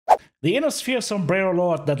The inner sphere sombrero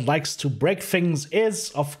lord that likes to break things is,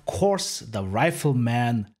 of course, the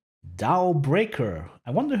Rifleman Dow Breaker. I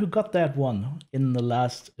wonder who got that one in the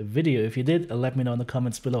last video. If you did, let me know in the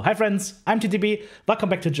comments below. Hi friends, I'm TTB. Welcome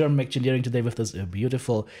back to German Mechgineering today with this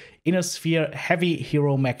beautiful inner sphere heavy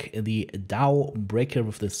hero mech, the Dow Breaker,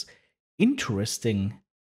 with this interesting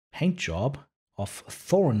paint job of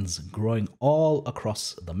thorns growing all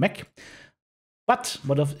across the mech. But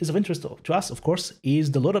what is of interest to us, of course,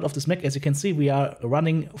 is the loadout of this mech. As you can see, we are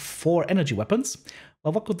running 4 energy weapons.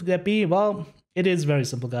 Well, what could that be? Well, it is very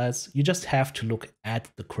simple, guys. You just have to look at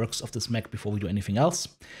the quirks of this mech before we do anything else.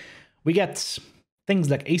 We get things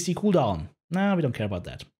like AC cooldown. Nah, we don't care about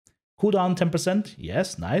that. Cooldown 10%,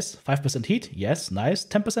 yes, nice. 5% heat, yes, nice.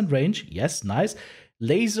 10% range, yes, nice.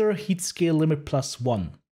 Laser heat scale limit +1.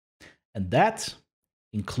 And that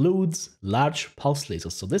includes large pulse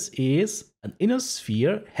lasers. So this is an inner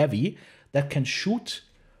sphere heavy that can shoot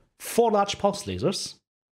 4 large pulse lasers.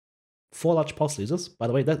 4 large pulse lasers. By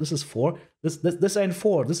the way, this is 4. This ain't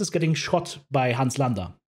 4. This is getting shot by Hans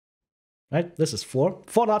Lander. Right? This is 4.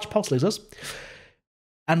 4 large pulse lasers.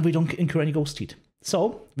 And we don't incur any ghost heat.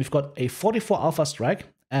 So we've got a 44 alpha strike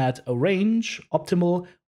at a range optimal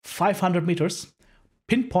 500 meters.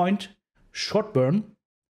 Pinpoint, short burn.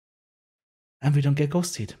 And we don't get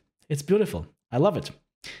ghost heat. It's beautiful. I love it.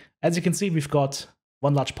 As you can see, we've got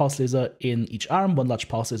 1 large pulse laser in each arm, 1 large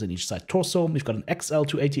pulse laser in each side torso. We've got an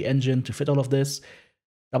XL280 engine to fit all of this.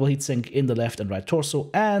 Double heatsink in the left and right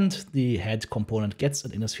torso. And the head component gets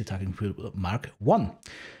an inner sphere targeting field Mark 1.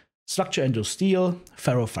 Structure endo steel,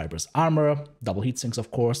 ferrofibrous armor, double heatsinks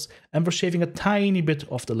of course. And we're shaving a tiny bit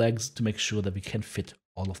off the legs to make sure that we can fit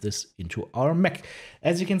all of this into our mech.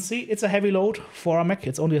 As you can see, it's a heavy load for our mech.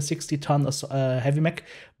 It's only a 60-ton heavy mech,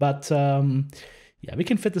 but yeah, we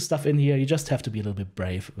can fit the stuff in here. You just have to be a little bit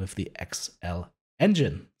brave with the XL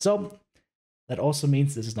engine. So that also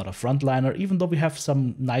means this is not a frontliner. Even though we have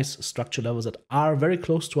some nice structure levels that are very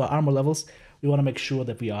close to our armor levels, we want to make sure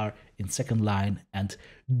that we are in second line and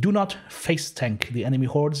do not face tank the enemy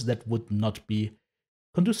hordes. That would not be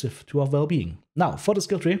conducive to our well-being. Now, for the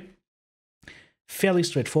skill tree, fairly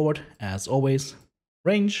straightforward, as always.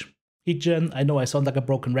 Range, heat gen. I know I sound like a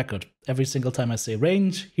broken record every single time I say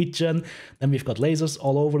range, heat gen. Then we've got lasers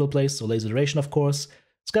all over the place, so laser duration, of course.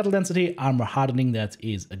 Scuttle density, armor hardening, that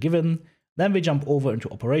is a given. Then we jump over into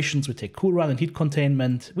operations. We take cool run and heat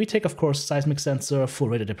containment. We take, of course, seismic sensor, full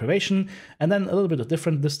radar deprivation, and then a little bit of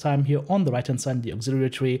different this time here on the right-hand side, the auxiliary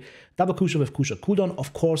tree. Double crucial with crucial cooldown,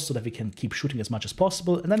 of course, so that we can keep shooting as much as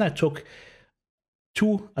possible. And then I took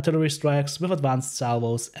 2 artillery strikes with advanced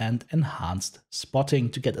salvos and enhanced spotting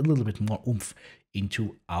to get a little bit more oomph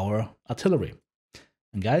into our artillery.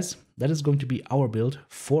 And guys, that is going to be our build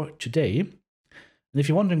for today. And if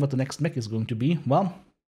you're wondering what the next mech is going to be, well,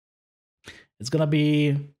 it's going to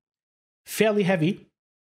be fairly heavy.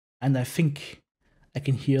 And I think I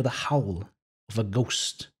can hear the howl of a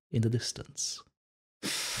ghost in the distance.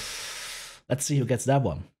 Let's see who gets that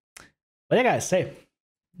one. But yeah, guys, hey.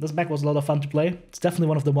 This mech was a lot of fun to play. It's definitely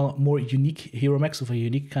one of the more unique hero mechs with a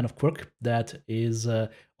unique kind of quirk that is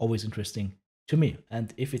always interesting to me.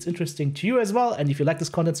 And if it's interesting to you as well, and if you like this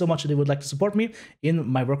content so much that you would like to support me in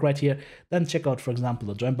my work right here, then check out, for example,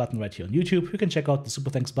 the join button right here on YouTube. You can check out the super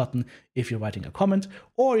thanks button if you're writing a comment,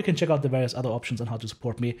 or you can check out the various other options on how to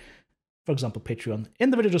support me, for example, Patreon, in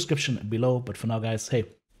the video description below. But for now, guys, hey,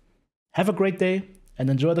 have a great day and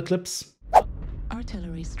enjoy the clips.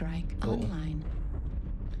 Artillery strike online.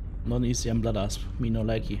 Non easy and blood asp, me no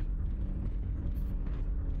likey.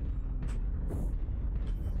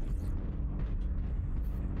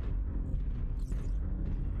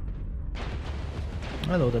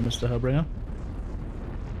 Hello there, Mr. Hellbringer.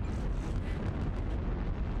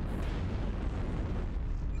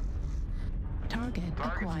 Target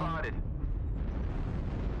acquired.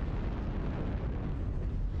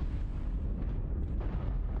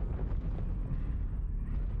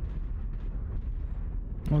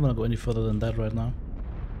 I'm not gonna go any further than that right now.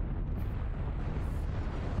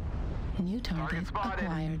 New target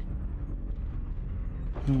acquired.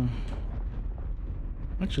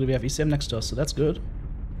 Actually, we have ECM next to us, so that's good.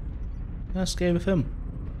 Let's game with him.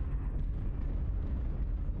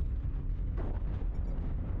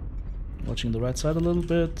 Watching the right side a little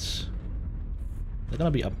bit. They're gonna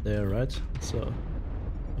be up there, right? So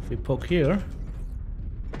if we poke here,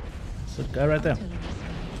 it's that guy right there.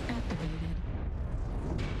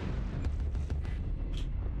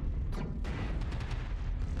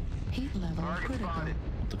 Heat level critical.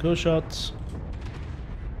 The kill shot.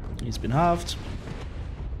 He's been halved.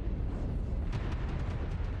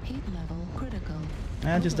 Heat level critical.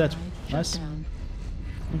 And he's dead. Nice.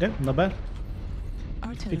 Okay, not bad.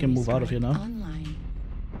 We can move out of here now. Online.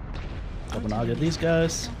 Got an eye at these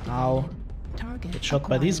guys. Ow. Target Get shot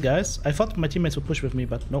by these guys. I thought my teammates would push with me,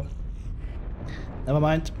 but no. Never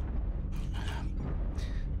mind.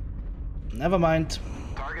 Never mind.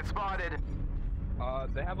 Target spotted.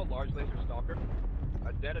 They have a large laser stalker,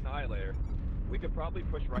 a dead annihilator. We could probably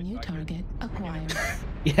push right New back target acquired.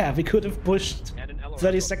 Yeah, we could have pushed and an LRS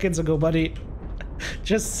 30 seconds ago, buddy.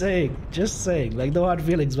 Just saying. Like, no hard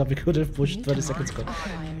feelings, but we could have pushed New 30 target seconds ago.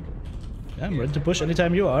 acquired. Yeah, I'm ready to push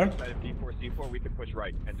anytime you are. Inside of D4, C4, we can push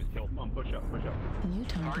right and just kill. Come on, push up, push up. New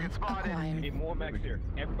target We acquired. need more mechs here.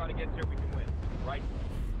 Everybody gets here, we can win. Right.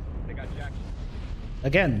 They got Jackson.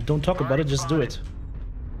 Again, don't talk about it, just do it.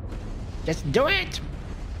 Just do it!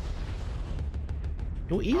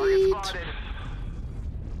 You eat!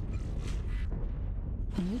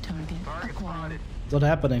 New target acquired. It's not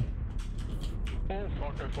happening. Oh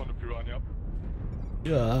fuck, I found a piranha.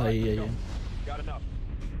 Yeah. Got enough.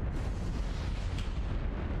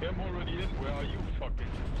 I'm already in, where are you fucking?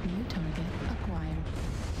 New target acquired.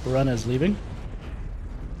 Piranha is leaving.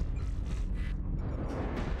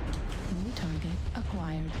 New target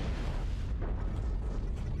acquired.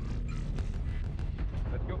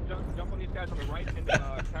 Let's go jump on these guys on the right and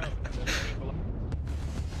Carol.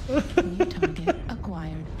 New target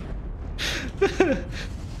acquired.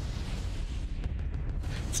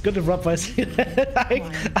 It's good to rub my skin.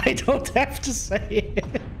 I don't have to say it.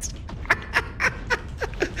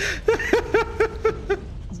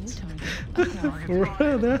 New target acquired.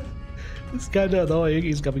 Piranha. It's kinda annoying.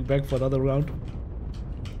 He's coming back for another round.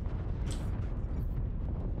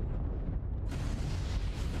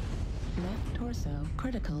 Left torso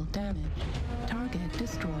critical damage. Target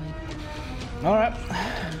destroyed. Alright.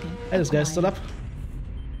 Target Hey, this guy's still up.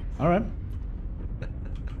 Alright.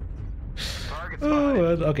 Oh,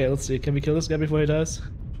 well, okay, let's see. Can we kill this guy before he dies?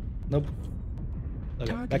 Nope.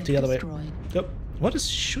 Okay, Target back the other way. destroyed. Yep. What is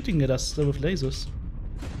shooting at us still with lasers?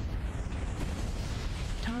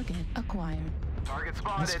 Target acquired. Target This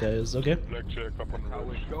spotted. guy is okay. Blackjack up on the How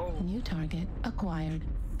ridge. it go? New target acquired.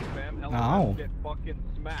 Fam, Ow. LRS get fucking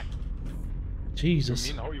smacked. Jesus.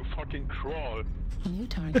 I mean how you fucking crawl. New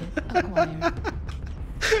target acquired.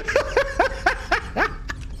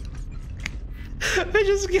 I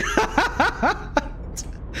just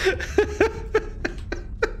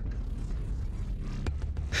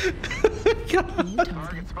got New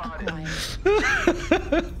target acquired.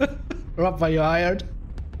 Rob, are you hired?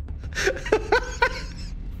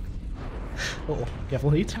 Oh, careful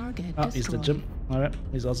heat. Target Oh, he's dead, destroyed. Jim. Alright,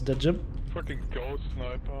 he's also dead, Jim. Fucking ghost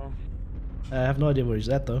sniper. I have no idea where he's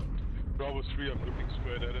at though. Bravo 3, I'm looking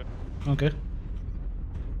straight at it. Okay.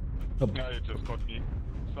 Oh, Yeah, it just got me.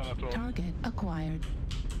 Senator. Target acquired.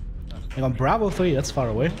 hang on, Bravo 3, that's far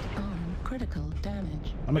away. Arm critical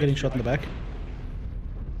damage. Am I getting shot in the back?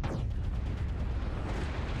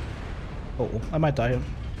 Oh, I might die here.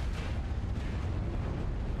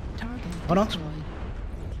 Target Or not. destroyed.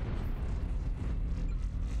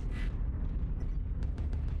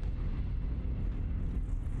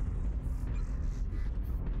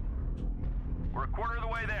 We're a quarter of the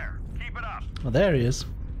way there. Keep it up. Oh, there he is.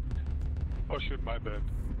 Oh shit, my bad.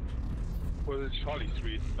 Well, it's Charlie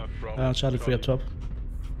 3, not Bravo. Charlie 3 up top.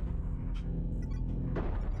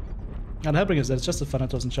 And helping is that it's just a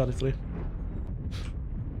Thanatos and Charlie 3. Thank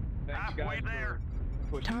you Halfway guys there.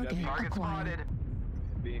 for pushing Target Debbie Target acquired. spotted.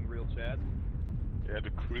 and being real Chad. Yeah, the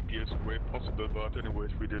creepiest way possible, but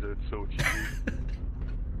anyways, we did it so cheaply.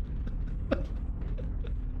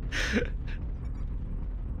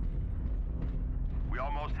 We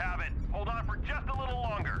almost have it. Hold on for just a little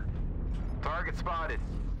longer. Target spotted.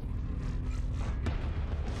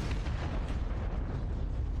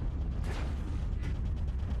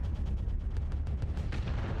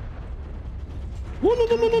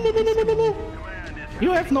 Woo-loo-loo-loo-loo-loo-loo-loo. Command is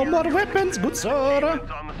You have no more weapons, good sir.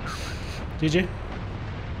 Agents on the surface. GG.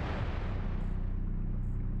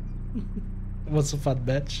 It was a fun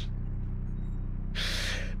match.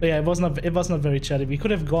 But yeah, it was not very chatty. We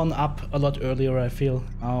could have gone up a lot earlier, I feel.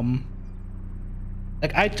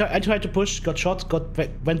 Like I tried to push, got shot,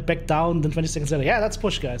 went back down, then 20 seconds later, yeah, let's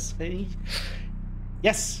push, guys. Hey.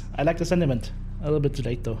 Yes, I like the sentiment. A little bit too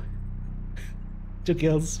late though. 2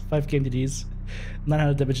 kills, 5 KMDDs,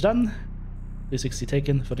 900 damage done, 360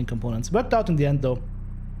 taken, 13 components. Worked out in the end though.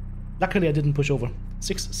 Luckily I didn't push over.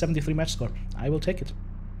 673 match score. I will take it.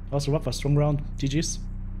 Also rough, a strong round. GG's.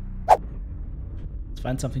 Let's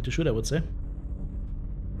find something to shoot, I would say.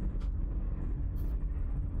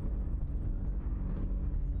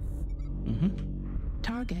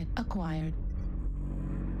 Target acquired.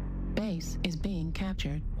 Base is being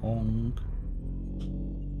captured. Honk.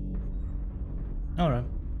 Alright.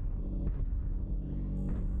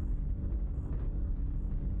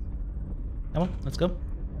 Come on, let's go.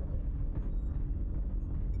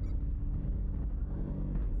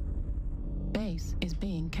 Base is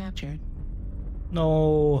being captured.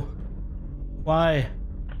 No. Why?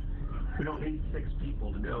 We don't need 6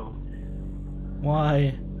 people to go.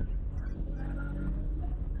 Why?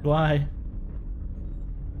 Why?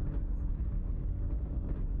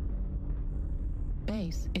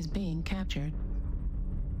 Base is being captured.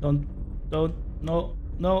 Don't, no, no,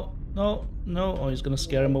 no, no. Oh, he's gonna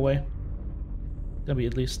scare him away. Gonna be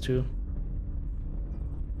at least 2.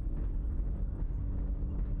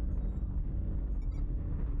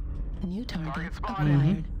 New target spotted.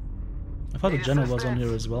 acquired. I thought the general was on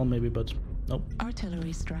here as well, maybe, but nope.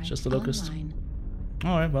 Artillery strike Just the locust. online.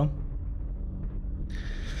 Alright, well.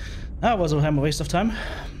 That was a waste of time.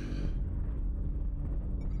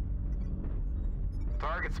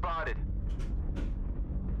 Target spotted.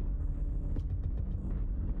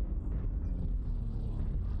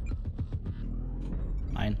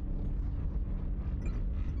 Mine.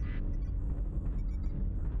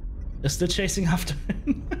 They're still chasing after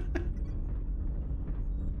him.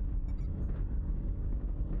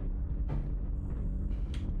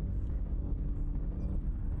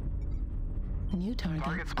 New target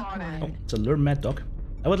Target spotted. Oh, acquired. it's a lure mad dog.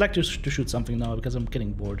 I would like to shoot something now because I'm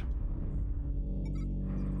getting bored.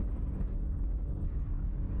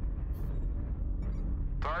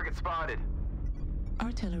 Target spotted.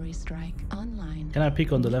 Artillery strike online. Can I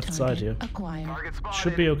peek on the New left side target here? Acquired. Target spotted.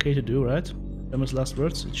 Should be okay to do, right? Famous last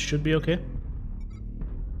words. It should be okay.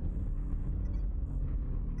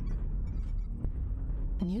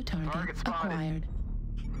 New target Target spotted. acquired.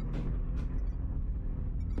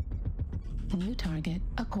 New target Need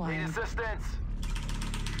acquired. assistance.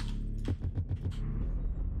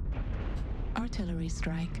 Artillery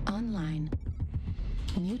strike online.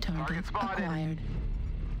 New target Target spotted. acquired.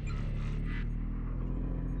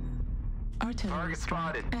 Artillery Target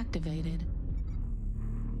strike spotted. activated.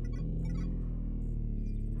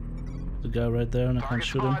 The guy right there, and I can't Target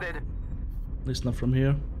shoot him. spotted. At least not from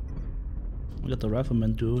here. We got the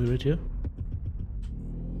Rifleman duo right here.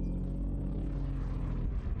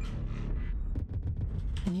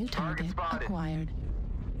 New Target target spotted. acquired.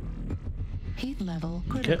 Heat level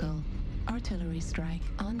critical. Artillery strike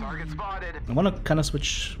online. Target spotted. I want to kind of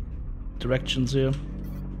switch directions here.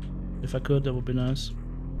 If I could, that would be nice.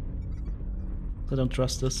 I don't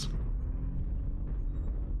trust this.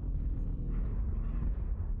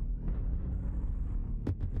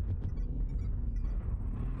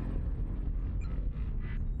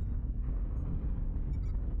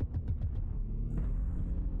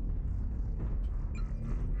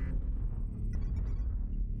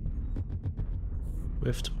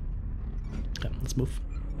 Whiffed. Yeah, let's move.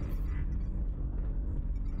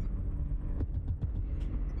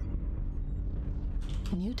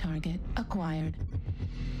 New target acquired.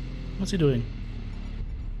 What's he doing?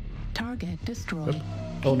 Target destroyed.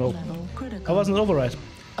 Oh no. Level critical. I wasn't override.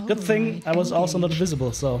 Good thing Override I was also not engaged.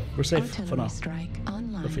 visible, so we're safe for Artillery now. strike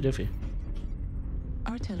online. Duffy Duffy.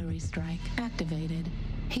 Artillery strike activated.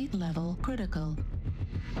 Heat level critical.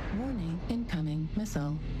 Warning incoming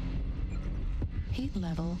missile. Heat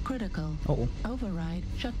level critical. Uh-oh. Override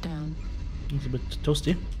shutdown. It's a bit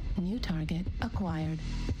toasty. New target acquired.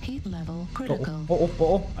 Heat level Uh-oh. critical.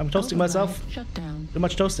 Uh-oh. I'm toasting myself. Override shutdown. Too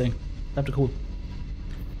much toasting. Time to cool.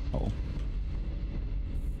 Uh-oh.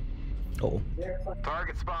 Uh-oh.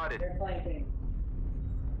 Target spotted.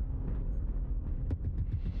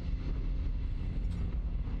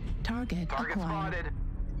 Target Target acquired. spotted.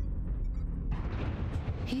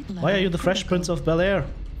 Heat level Why are you the Fresh critical. Prince of Bel-Air?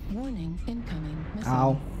 Warning incoming missile.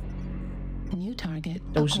 Ow. New target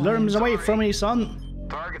Those acquired. lurms away from me, son.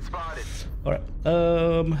 Target spotted. Alright.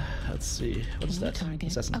 Let's see. What is New that? target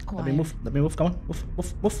Assassin. Let me acquired. move. Let me move. Come on. Move.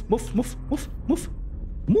 Move. Move. Move. Move. Move. Move.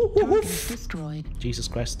 Move. Target Move. destroyed. Jesus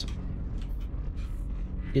Christ.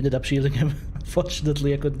 Ended up shielding him.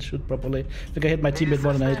 Unfortunately, I couldn't shoot properly. I think I hit my teammate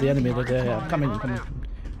more than I hit the enemy. But yeah, I'm coming.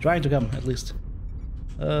 Trying to come, at least.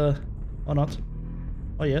 Or not.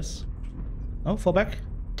 Oh, yes. No, fall back.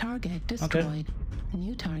 Target destroyed.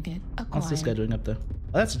 New target acquired. What's this guy doing up there?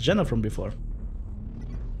 Oh, that's Jenna from before.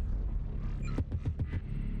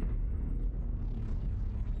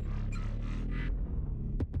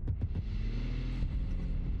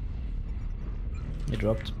 He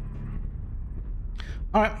dropped.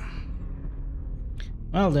 Alright.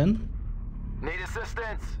 Well then. Need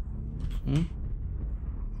assistance. Hmm?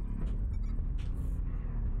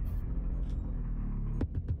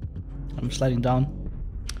 I'm sliding down.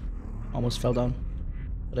 Almost fell down.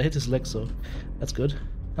 But I hit his leg, so that's good.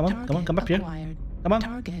 Come on, come on, come up here. Acquired. Come on.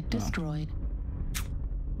 Target destroyed.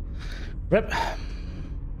 Rip.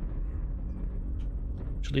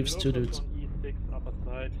 Which leaves two dudes. E6 upper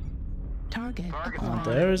side. Target And acquired.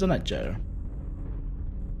 there is a Nightjar.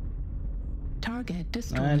 Target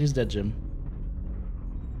destroyed. And he's dead, Jim.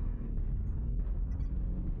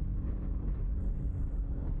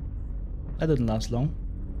 That didn't last long.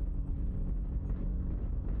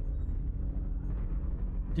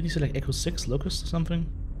 Did he say like Echo 6 Locust or something?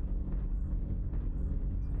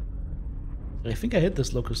 I think I hit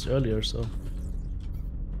this Locust earlier, so...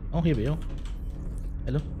 Oh, here we go.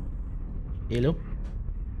 Hello? Hello?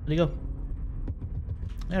 Where'd he go?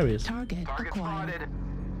 There he is. Target acquired.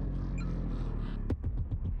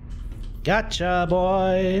 Gotcha,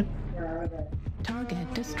 boy!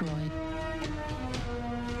 Target destroyed.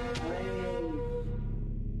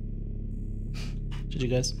 GG,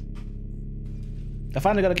 guys. I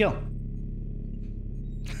finally got a kill.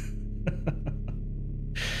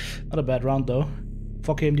 Not a bad round though.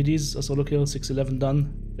 4k MDDs, a solo kill, 611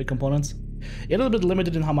 done, 3 components. You're a little bit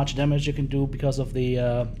limited in how much damage you can do because of the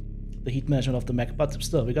heat management of the mech, but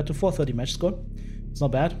still, we got to 430 match score. It's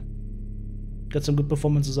not bad. Got some good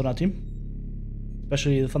performances on our team.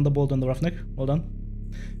 Especially the Thunderbolt and the Roughneck. Well done.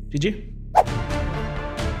 GG.